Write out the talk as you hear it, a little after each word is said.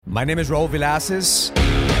My name is Raul Villacis,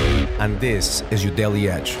 and this is your Daily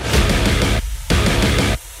Edge.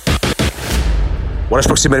 What does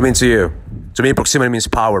proximity mean to you? To me, proximity means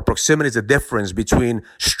power. Proximity is the difference between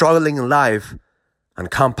struggling in life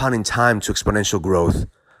and compounding time to exponential growth.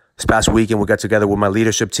 This past weekend, we got together with my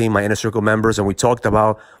leadership team, my inner circle members, and we talked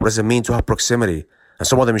about what does it mean to have proximity. And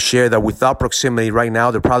some of them shared that without proximity right now,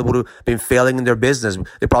 they probably would have been failing in their business.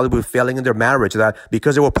 They probably would be failing in their marriage. That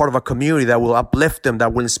because they were part of a community that will uplift them,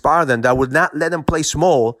 that will inspire them, that would not let them play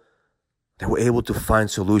small, they were able to find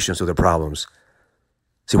solutions to their problems.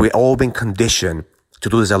 See, we've all been conditioned to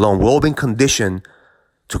do this alone. We've all been conditioned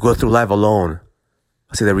to go through life alone.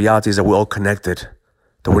 See, the reality is that we're all connected,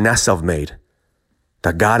 that we're not self-made,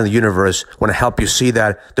 that God and the universe want to help you see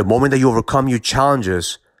that the moment that you overcome your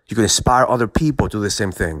challenges, you can inspire other people to do the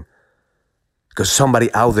same thing. Because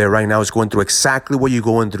somebody out there right now is going through exactly what you're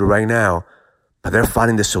going through right now, but they're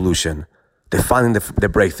finding the solution. They're finding the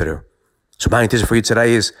breakthrough. So my invitation for you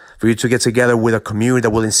today is for you to get together with a community that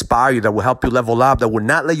will inspire you, that will help you level up, that will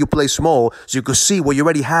not let you play small so you can see what you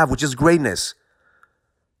already have, which is greatness.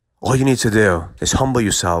 All you need to do is humble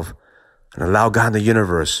yourself and allow God and the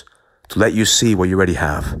universe to let you see what you already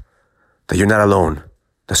have. That you're not alone.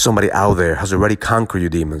 That somebody out there has already conquered your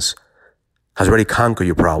demons, has already conquered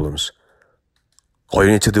your problems. All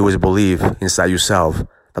you need to do is believe inside yourself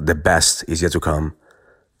that the best is yet to come.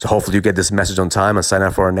 So hopefully you get this message on time and sign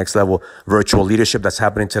up for our next level virtual leadership that's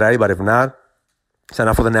happening today. But if not, sign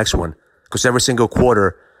up for the next one. Because every single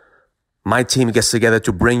quarter, my team gets together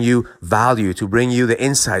to bring you value, to bring you the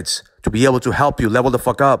insights, to be able to help you level the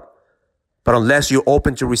fuck up. But unless you're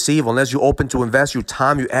open to receive, unless you're open to invest your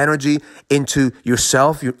time, your energy into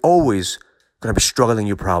yourself, you're always going to be struggling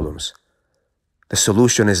your problems. The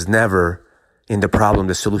solution is never in the problem.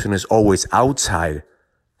 The solution is always outside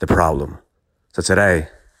the problem. So today,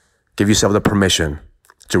 give yourself the permission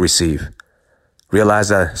to receive. Realize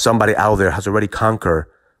that somebody out there has already conquered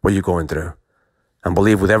what you're going through. And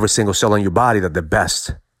believe with every single cell in your body that the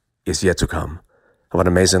best is yet to come. Have an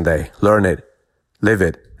amazing day. Learn it. Live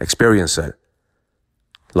it, experience it,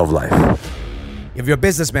 love life. If you're a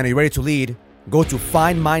businessman and you're ready to lead, go to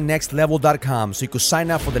findmynextlevel.com so you can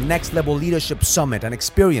sign up for the Next Level Leadership Summit, an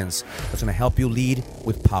experience that's going to help you lead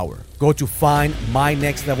with power. Go to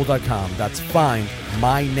findmynextlevel.com. That's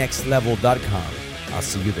findmynextlevel.com. I'll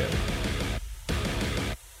see you there.